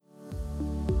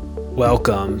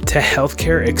Welcome to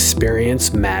Healthcare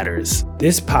Experience Matters.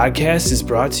 This podcast is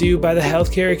brought to you by the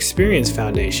Healthcare Experience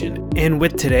Foundation. And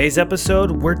with today's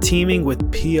episode, we're teaming with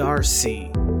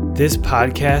PRC. This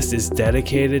podcast is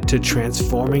dedicated to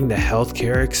transforming the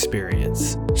healthcare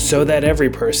experience so that every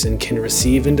person can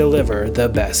receive and deliver the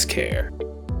best care.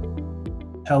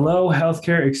 Hello,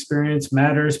 Healthcare Experience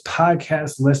Matters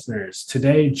podcast listeners.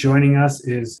 Today, joining us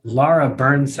is Laura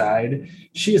Burnside.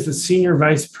 She is the Senior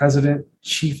Vice President,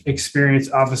 Chief Experience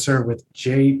Officer with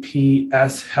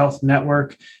JPS Health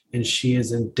Network, and she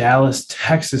is in Dallas,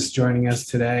 Texas, joining us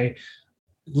today.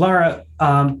 Laura,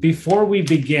 before we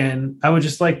begin, I would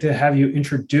just like to have you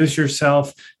introduce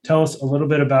yourself, tell us a little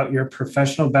bit about your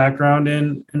professional background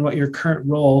and what your current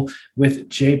role with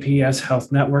JPS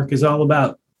Health Network is all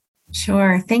about.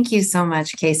 Sure. Thank you so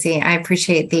much, Casey. I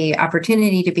appreciate the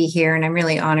opportunity to be here, and I'm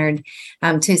really honored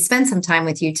to spend some time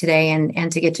with you today and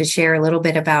to get to share a little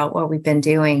bit about what we've been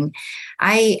doing.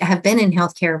 I have been in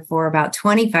healthcare for about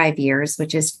 25 years,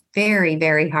 which is very,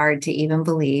 very hard to even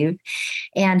believe,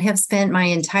 and have spent my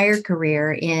entire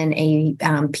career in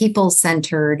a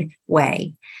people-centered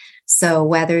way. So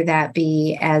whether that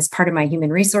be as part of my human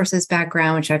resources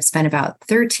background, which I've spent about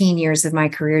 13 years of my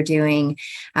career doing,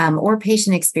 or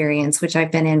patient experience, which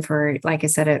I've been in for, like I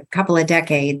said, a couple of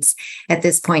decades at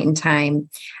this point in time,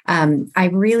 I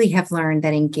really have learned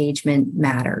that engagement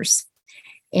matters.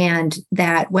 And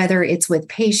that whether it's with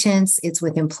patients, it's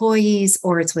with employees,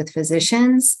 or it's with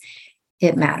physicians,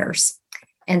 it matters.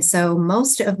 And so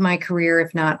most of my career,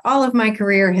 if not all of my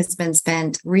career, has been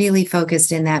spent really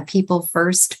focused in that people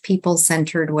first,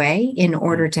 people-centered way in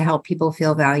order to help people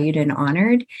feel valued and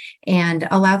honored and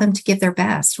allow them to give their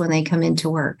best when they come into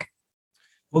work.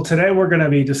 Well, today we're going to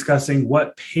be discussing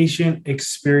what patient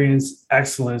experience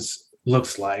excellence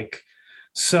looks like.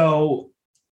 So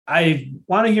I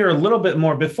want to hear a little bit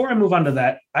more. Before I move on to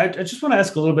that, I just want to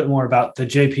ask a little bit more about the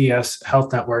JPS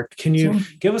Health Network. Can you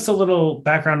give us a little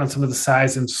background on some of the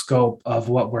size and scope of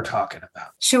what we're talking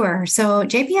about? Sure. So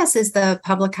JPS is the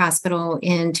public hospital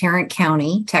in Tarrant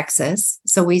County, Texas.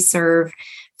 So we serve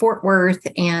Fort Worth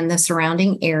and the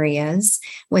surrounding areas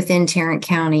within Tarrant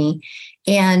County.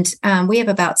 And we have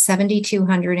about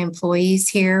 7,200 employees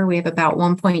here. We have about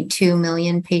 1.2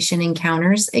 million patient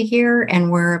encounters a year,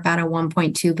 and we're about a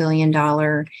 $1.2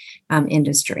 billion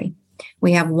industry.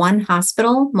 We have one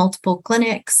hospital, multiple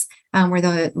clinics. We're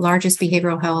the largest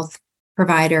behavioral health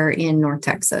provider in North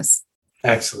Texas.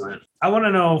 Excellent. I want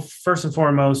to know, first and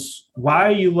foremost, why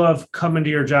you love coming to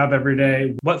your job every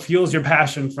day. What fuels your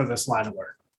passion for this line of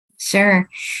work? Sure.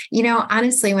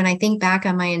 Honestly, when I think back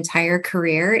on my entire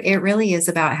career, it really is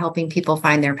about helping people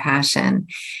find their passion.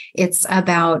 It's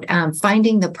about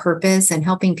finding the purpose and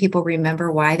helping people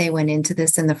remember why they went into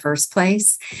this in the first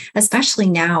place. Especially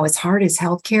now, as hard as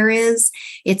healthcare is,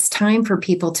 it's time for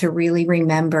people to really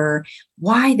remember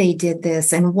why they did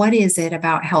this and what is it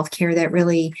about healthcare that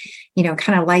really,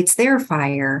 kind of lights their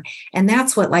fire. And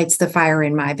that's what lights the fire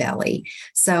in my belly.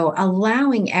 So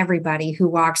allowing everybody who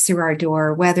walks through our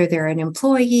door, whether they're an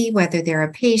employee, whether they're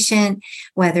a patient,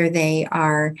 whether they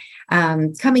are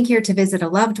coming here to visit a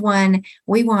loved one,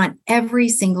 we want every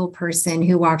single person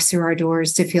who walks through our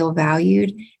doors to feel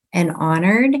valued and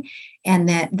honored, and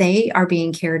that they are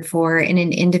being cared for in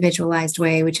an individualized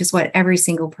way, which is what every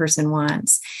single person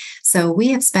wants. So we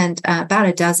have spent about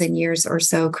a dozen years or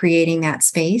so creating that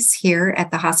space here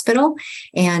at the hospital.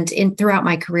 And throughout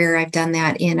my career, I've done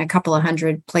that in a couple of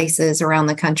hundred places around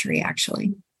the country,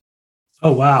 actually.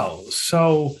 Oh, wow.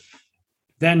 So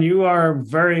then you are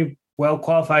very well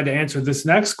qualified to answer this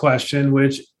next question,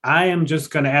 which I am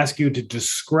just going to ask you to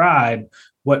describe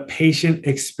what patient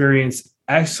experience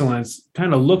excellence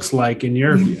kind of looks like in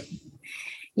your view.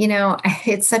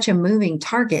 It's such a moving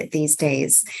target these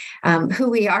days. Who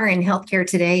we are in healthcare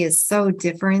today is so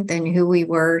different than who we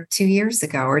were 2 years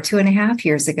ago or 2.5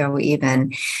 years ago,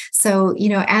 even. So,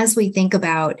 as we think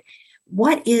about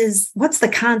what's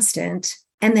the constant,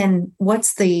 and then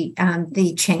what's the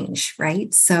change,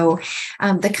 right? So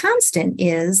the constant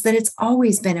is that it's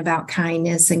always been about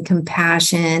kindness and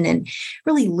compassion and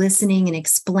really listening and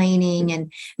explaining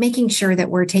and making sure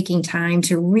that we're taking time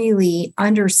to really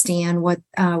understand what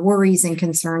worries and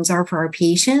concerns are for our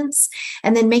patients,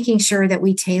 and then making sure that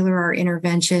we tailor our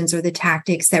interventions or the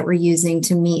tactics that we're using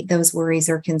to meet those worries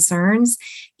or concerns,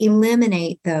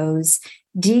 eliminate those,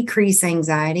 decrease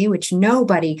anxiety, which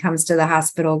nobody comes to the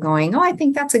hospital going, oh, I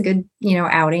think that's a good,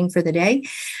 outing for the day.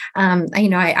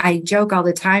 I joke all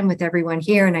the time with everyone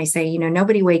here and I say,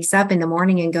 nobody wakes up in the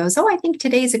morning and goes, oh, I think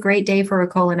today's a great day for a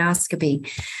colonoscopy.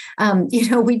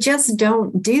 We just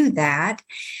don't do that.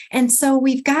 And so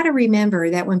we've got to remember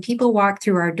that when people walk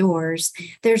through our doors,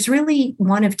 there's really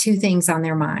one of two things on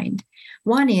their mind.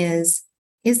 One is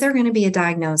there going to be a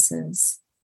diagnosis?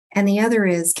 And the other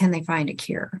is, can they find a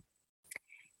cure?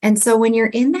 And so when you're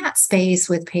in that space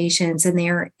with patients and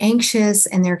they're anxious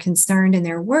and they're concerned and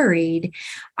they're worried,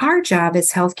 our job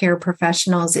as healthcare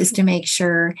professionals is to make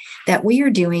sure that we are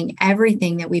doing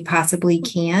everything that we possibly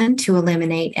can to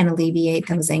eliminate and alleviate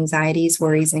those anxieties,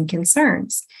 worries, and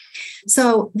concerns.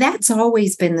 So that's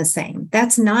always been the same.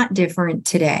 That's not different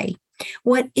today.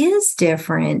 What is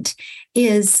different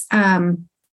is,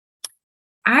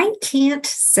 I can't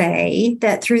say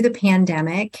that through the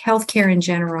pandemic, healthcare in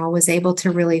general was able to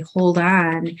really hold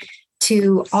on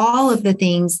to all of the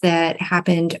things that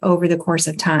happened over the course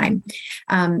of time,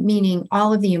 meaning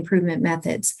all of the improvement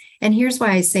methods. And here's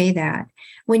why I say that.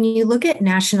 When you look at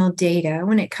national data,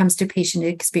 when it comes to patient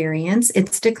experience,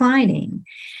 it's declining.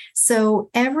 So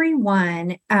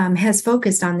everyone has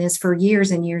focused on this for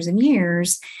years and years and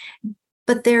years,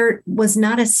 but there was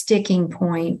not a sticking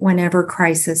point whenever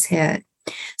crisis hit.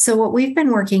 So what we've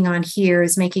been working on here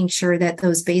is making sure that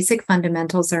those basic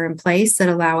fundamentals are in place that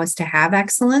allow us to have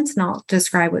excellence. And I'll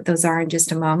describe what those are in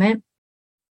just a moment.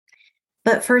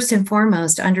 But first and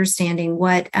foremost, understanding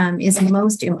what is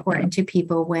most important to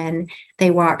people when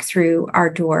they walk through our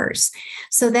doors.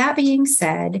 So that being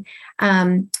said,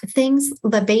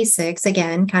 the basics,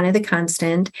 again, kind of the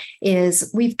constant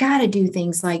is we've got to do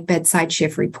things like bedside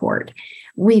shift report.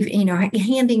 We've,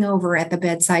 handing over at the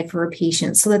bedside for a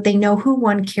patient so that they know who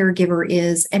one caregiver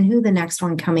is and who the next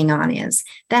one coming on is.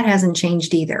 That hasn't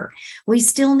changed either. We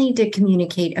still need to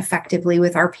communicate effectively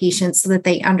with our patients so that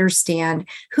they understand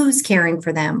who's caring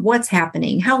for them, what's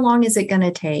happening, how long is it going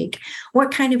to take,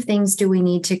 what kind of things do we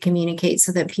need to communicate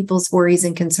so that people's worries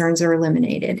and concerns are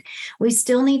eliminated. We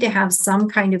still need to have some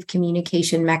kind of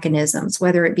communication mechanisms,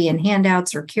 whether it be in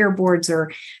handouts or care boards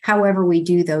or however we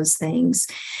do those things.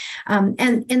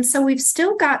 And so we've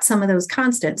still got some of those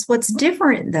constants. What's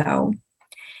different, though,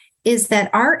 is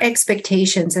that our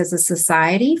expectations as a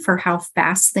society for how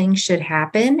fast things should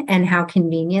happen and how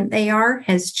convenient they are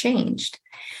has changed.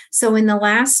 So in the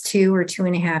last 2 or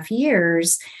 2.5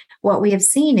 years, what we have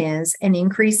seen is an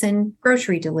increase in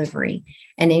grocery delivery,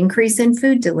 an increase in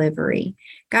food delivery.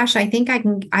 Gosh, I think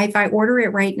if I order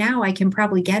it right now, I can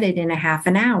probably get it in a half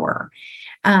an hour.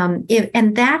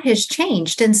 And that has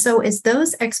changed. And so as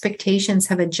those expectations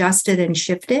have adjusted and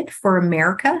shifted for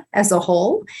America as a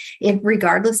whole,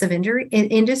 regardless of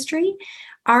industry,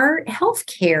 our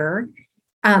healthcare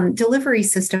delivery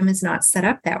system is not set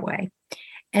up that way.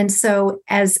 And so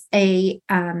as a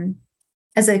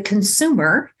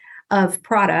consumer of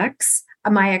products,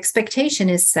 my expectation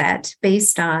is set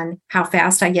based on how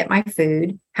fast I get my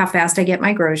food, how fast I get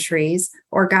my groceries,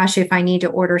 or gosh, if I need to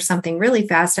order something really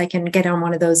fast, I can get on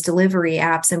one of those delivery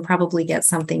apps and probably get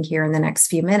something here in the next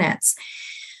few minutes.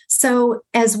 So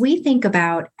as we think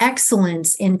about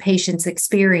excellence in patients'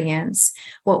 experience,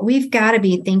 what we've got to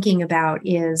be thinking about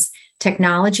is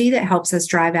technology that helps us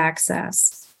drive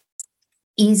access.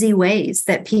 Easy ways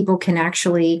that people can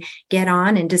actually get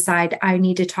on and decide, I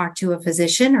need to talk to a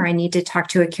physician or I need to talk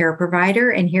to a care provider,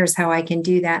 and here's how I can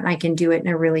do that. And I can do it in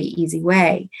a really easy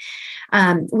way.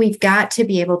 We've got to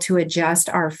be able to adjust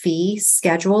our fee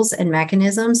schedules and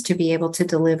mechanisms to be able to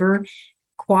deliver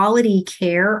quality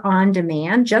care on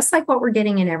demand, just like what we're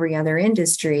getting in every other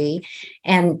industry.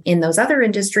 And in those other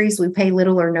industries, we pay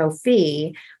little or no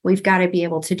fee. We've got to be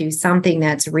able to do something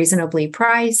that's reasonably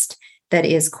priced, that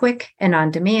is quick and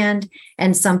on demand,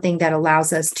 and something that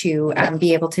allows us to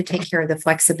be able to take care of the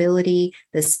flexibility,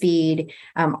 the speed,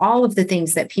 all of the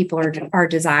things that people are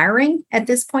desiring at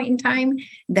this point in time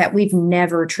that we've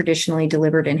never traditionally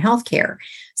delivered in healthcare.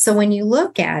 So when you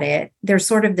look at it, there's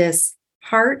sort of this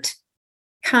heart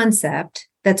concept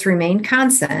that's remained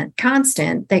constant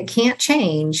that can't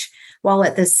change, while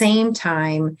at the same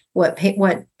time, what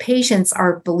patients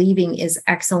are believing is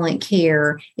excellent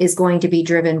care is going to be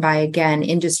driven by, again,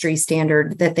 industry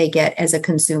standard that they get as a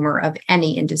consumer of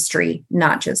any industry,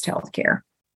 not just healthcare.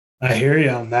 I hear you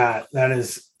on that. That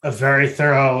is a very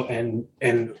thorough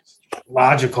and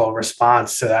logical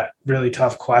response to that really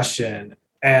tough question.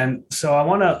 And so I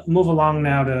want to move along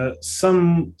now to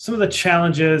some of the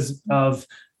challenges of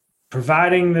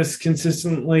providing this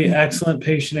consistently excellent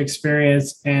patient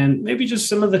experience, and maybe just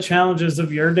some of the challenges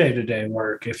of your day-to-day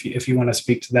work, if you want to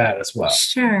speak to that as well.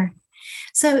 Sure.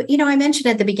 So, I mentioned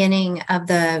at the beginning of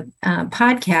the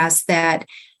podcast that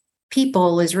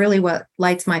people is really what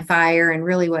lights my fire and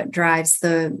really what drives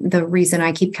the reason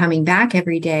I keep coming back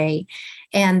every day.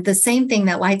 And the same thing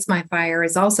that lights my fire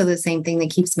is also the same thing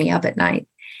that keeps me up at night.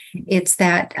 It's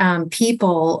that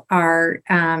people are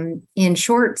in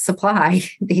short supply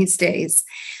these days.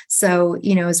 So,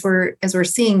 as we're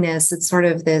seeing this, it's sort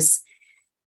of this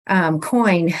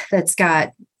coin that's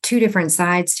got two different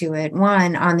sides to it.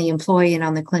 One, on the employee and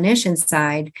on the clinician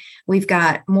side, we've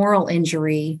got moral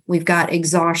injury, we've got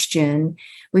exhaustion,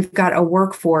 we've got a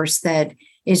workforce that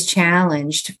is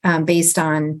challenged based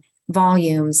on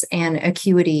volumes and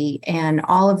acuity and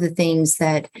all of the things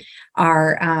that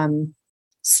are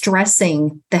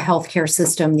stressing the healthcare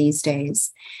system these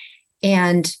days.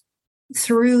 And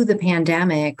through the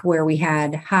pandemic, where we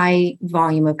had high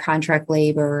volume of contract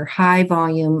labor, high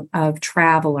volume of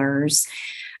travelers,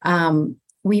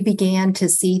 we began to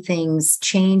see things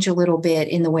change a little bit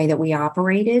in the way that we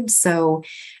operated. So,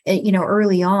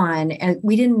 early on,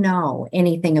 we didn't know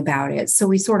anything about it. So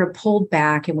we sort of pulled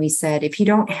back and we said, if you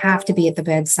don't have to be at the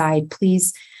bedside,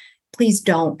 please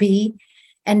don't be.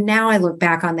 And now I look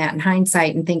back on that in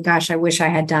hindsight and think, gosh, I wish I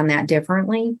had done that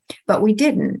differently, but we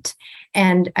didn't.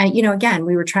 And, again,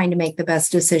 we were trying to make the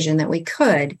best decision that we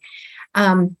could.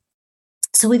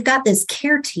 So we've got this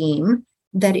care team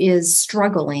that is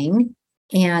struggling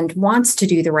and wants to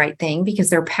do the right thing because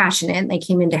they're passionate and they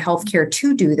came into healthcare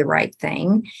to do the right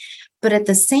thing. But at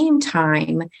the same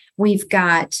time, we've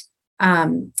got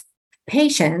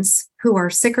patients who are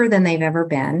sicker than they've ever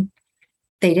been.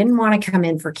 They didn't want to come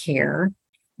in for care.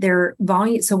 Their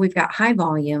volume, so we've got high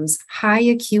volumes, high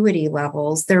acuity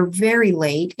levels. They're very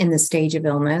late in the stage of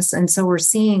illness. And so we're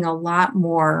seeing a lot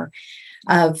more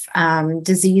of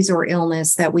disease or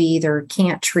illness that we either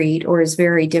can't treat or is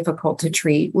very difficult to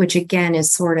treat, which again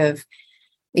is sort of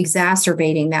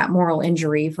exacerbating that moral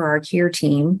injury for our care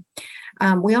team.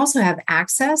 We also have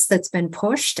access that's been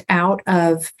pushed out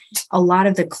of a lot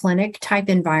of the clinic type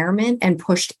environment and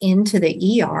pushed into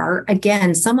the ER.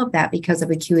 Again, some of that because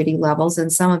of acuity levels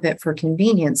and some of it for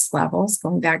convenience levels,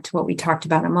 going back to what we talked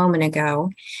about a moment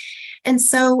ago. And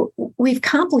so we've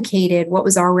complicated what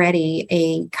was already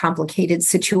a complicated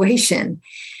situation.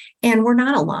 And we're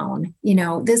not alone.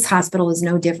 This hospital is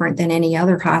no different than any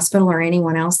other hospital or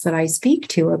anyone else that I speak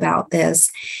to about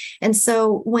this. And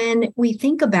so when we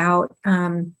think about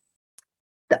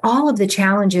all of the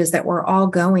challenges that we're all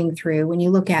going through, when you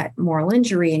look at moral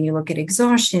injury and you look at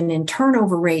exhaustion and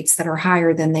turnover rates that are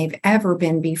higher than they've ever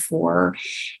been before,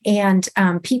 and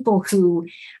people who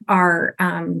are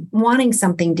wanting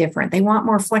something different, they want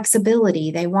more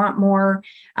flexibility, they want more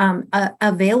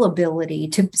availability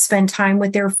to spend time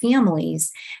with their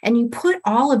families. And you put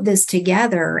all of this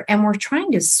together, and we're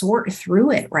trying to sort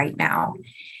through it right now.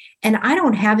 And I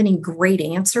don't have any great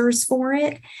answers for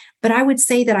it, but I would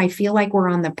say that I feel like we're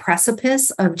on the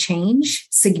precipice of change,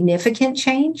 significant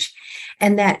change,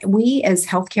 and that we as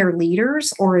healthcare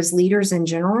leaders or as leaders in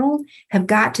general have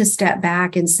got to step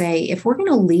back and say, if we're going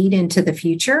to lead into the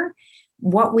future,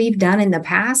 what we've done in the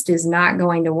past is not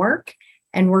going to work.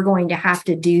 And we're going to have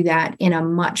to do that in a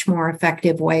much more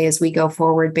effective way as we go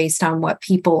forward based on what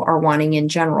people are wanting in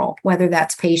general, whether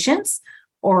that's patients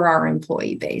or our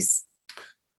employee base.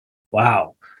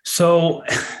 Wow. So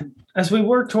as we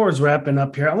work towards wrapping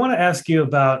up here, I want to ask you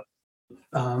about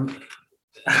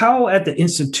how at the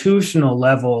institutional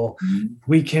level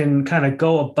we can kind of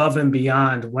go above and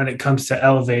beyond when it comes to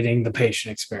elevating the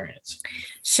patient experience.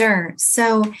 Sure.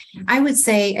 So I would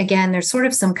say, again, there's sort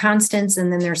of some constants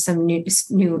and then there's some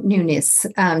newness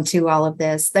to all of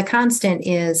this. The constant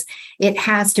is it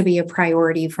has to be a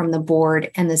priority from the board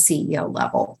and the CEO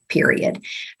level, period.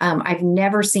 I've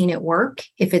never seen it work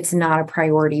if it's not a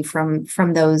priority from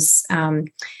those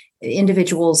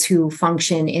individuals who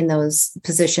function in those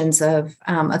positions of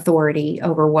authority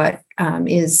over what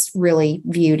is really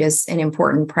viewed as an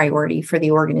important priority for the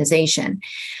organization.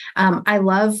 I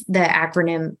love the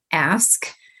acronym ASK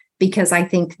because I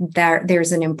think that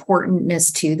there's an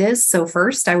importantness to this. So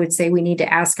first, I would say we need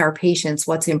to ask our patients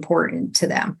what's important to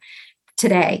them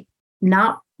today,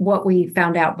 not what we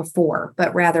found out before,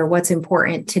 but rather what's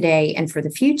important today and for the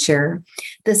future.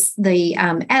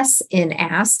 The S in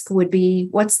ask would be,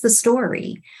 what's the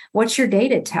story? What's your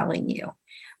data telling you?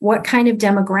 What kind of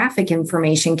demographic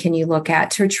information can you look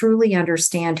at to truly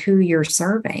understand who you're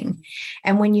serving?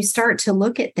 And when you start to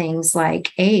look at things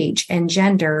like age and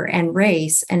gender and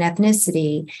race and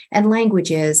ethnicity and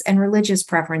languages and religious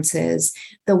preferences,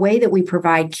 the way that we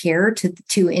provide care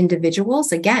to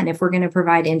individuals, again, if we're going to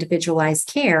provide individualized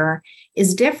care,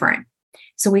 is different.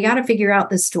 So we got to figure out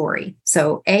the story.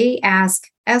 So A, ask,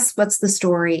 S, what's the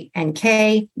story? And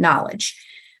K, knowledge.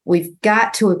 We've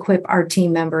got to equip our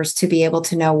team members to be able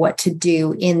to know what to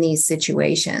do in these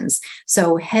situations.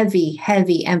 So heavy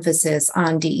emphasis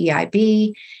on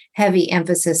DEIB, heavy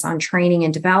emphasis on training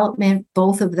and development.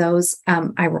 Both of those,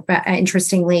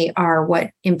 interestingly, are what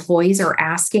employees are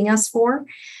asking us for.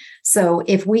 So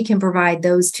if we can provide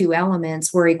those two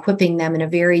elements, we're equipping them in a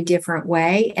very different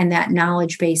way, and that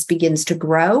knowledge base begins to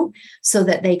grow so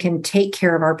that they can take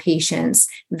care of our patients,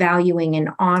 valuing and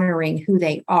honoring who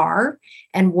they are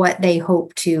and what they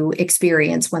hope to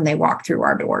experience when they walk through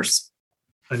our doors.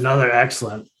 Another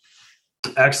excellent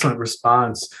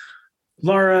response.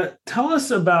 Laura, tell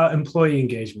us about employee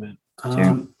engagement.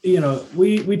 Sure.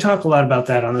 We talk a lot about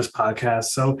that on this podcast.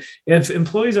 So if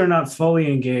employees are not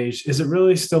fully engaged, is it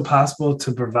really still possible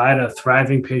to provide a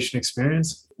thriving patient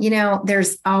experience?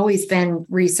 There's always been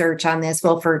research on this,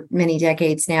 well, for many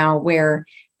decades now, where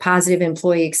positive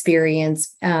employee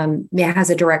experience has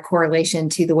a direct correlation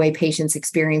to the way patients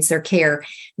experience their care.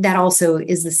 That also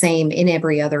is the same in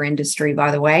every other industry,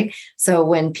 by the way. So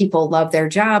when people love their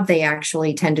job, they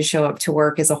actually tend to show up to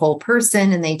work as a whole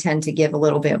person, and they tend to give a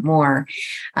little bit more.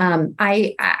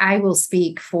 I will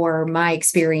speak for my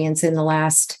experience in the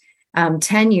last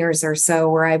 10 years or so,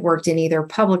 where I've worked in either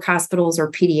public hospitals or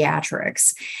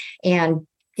pediatrics. And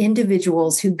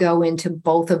individuals who go into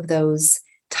both of those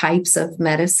types of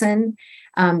medicine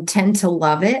tend to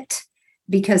love it,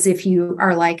 because if you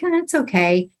are like, it's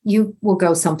okay, you will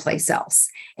go someplace else.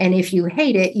 And if you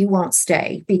hate it, you won't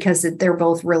stay, because they're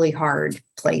both really hard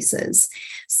places.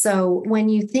 So when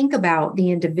you think about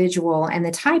the individual and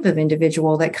the type of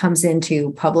individual that comes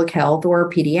into public health or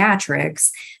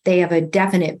pediatrics, they have a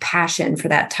definite passion for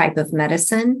that type of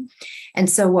medicine. And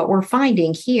so what we're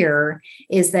finding here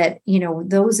is that,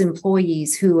 those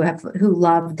employees who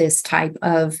love this type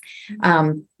of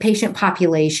patient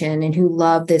population and who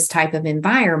love this type of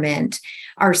environment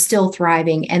are still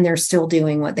thriving, and they're still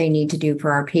doing what they need to do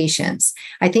for our patients.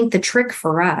 I think the trick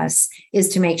for us is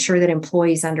to make sure that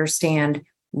employees understand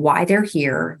why they're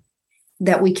here,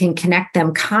 that we can connect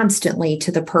them constantly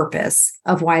to the purpose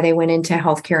of why they went into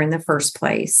healthcare in the first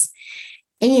place,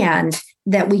 and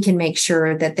that we can make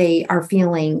sure that they are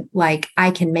feeling like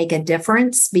I can make a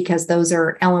difference, because those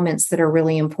are elements that are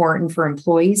really important for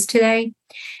employees today.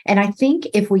 And I think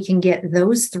if we can get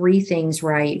those three things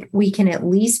right, we can at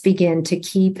least begin to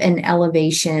keep an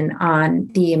elevation on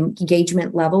the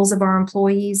engagement levels of our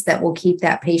employees that will keep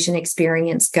that patient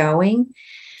experience going.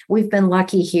 We've been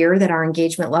lucky here that our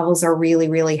engagement levels are really,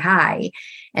 really high.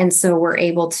 And so we're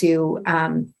able to,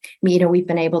 we've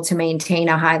been able to maintain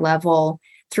a high level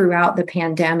throughout the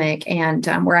pandemic, and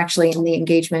we're actually in the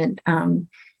engagement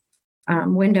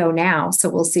window now. So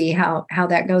we'll see how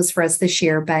that goes for us this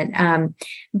year.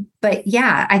 But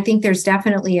yeah, I think there's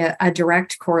definitely a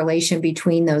direct correlation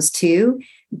between those two.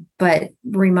 But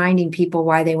reminding people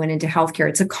why they went into healthcare,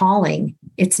 it's a calling,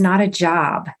 it's not a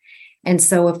job. And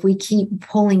so if we keep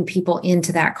pulling people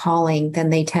into that calling, then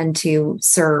they tend to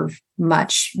serve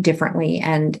much differently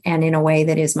and in a way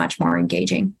that is much more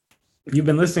engaging. You've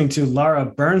been listening to Laura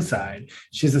Burnside.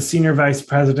 She's the Senior Vice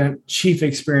President, Chief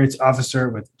Experience Officer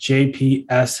with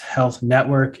JPS Health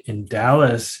Network in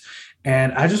Dallas.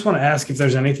 And I just want to ask if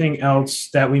there's anything else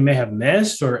that we may have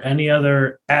missed or any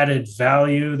other added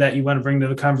value that you want to bring to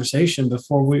the conversation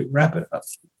before we wrap it up.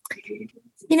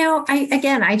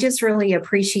 I just really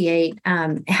appreciate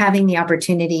having the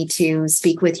opportunity to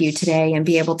speak with you today and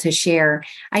be able to share.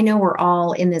 I know we're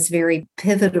all in this very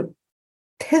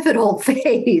pivotal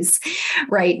phase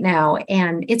right now.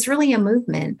 And it's really a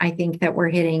movement, I think, that we're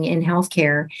hitting in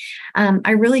healthcare.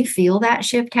 I really feel that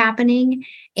shift happening.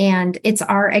 And it's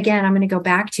I'm going to go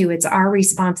back to, it's our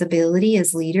responsibility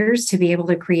as leaders to be able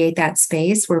to create that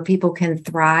space where people can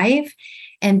thrive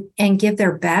and give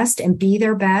their best and be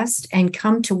their best and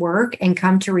come to work and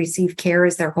come to receive care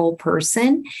as their whole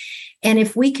person. And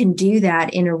if we can do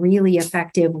that in a really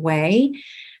effective way,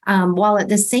 while at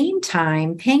the same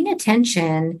time paying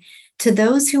attention to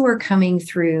those who are coming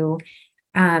through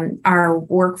our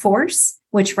workforce,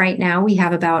 which right now we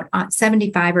have about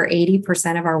 75 or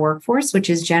 80% of our workforce, which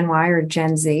is Gen Y or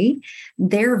Gen Z.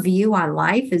 Their view on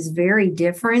life is very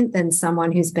different than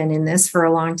someone who's been in this for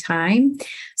a long time.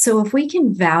 So if we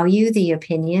can value the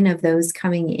opinion of those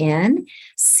coming in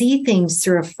see things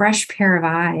through a fresh pair of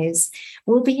eyes,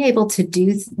 we'll be able to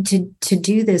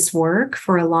do this work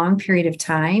for a long period of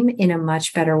time in a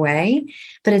much better way.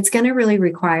 But it's going to really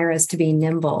require us to be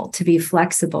nimble, to be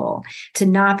flexible, to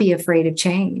not be afraid of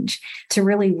change, to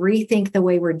really rethink the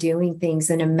way we're doing things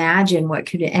and imagine what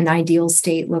could an ideal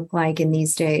state look like in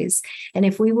these days. And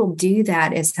if we will do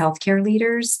that as healthcare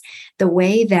leaders, the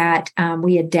way that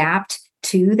we adapt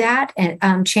to that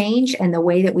change and the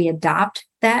way that we adopt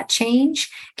that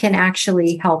change can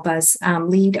actually help us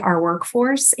lead our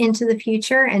workforce into the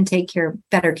future and take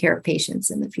better care of patients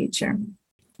in the future.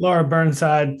 Laura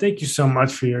Burnside, thank you so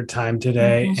much for your time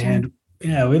today. And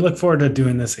yeah, we look forward to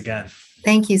doing this again.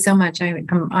 Thank you so much.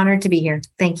 I'm honored to be here.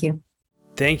 Thank you.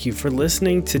 Thank you for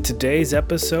listening to today's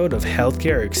episode of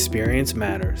Healthcare Experience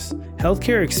Matters.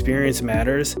 Healthcare Experience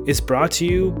Matters is brought to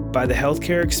you by the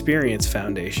Healthcare Experience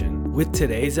Foundation, with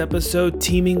today's episode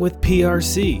teaming with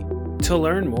PRC. To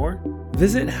learn more,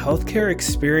 visit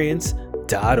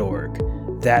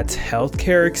healthcareexperience.org. That's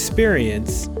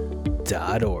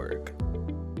healthcareexperience.org.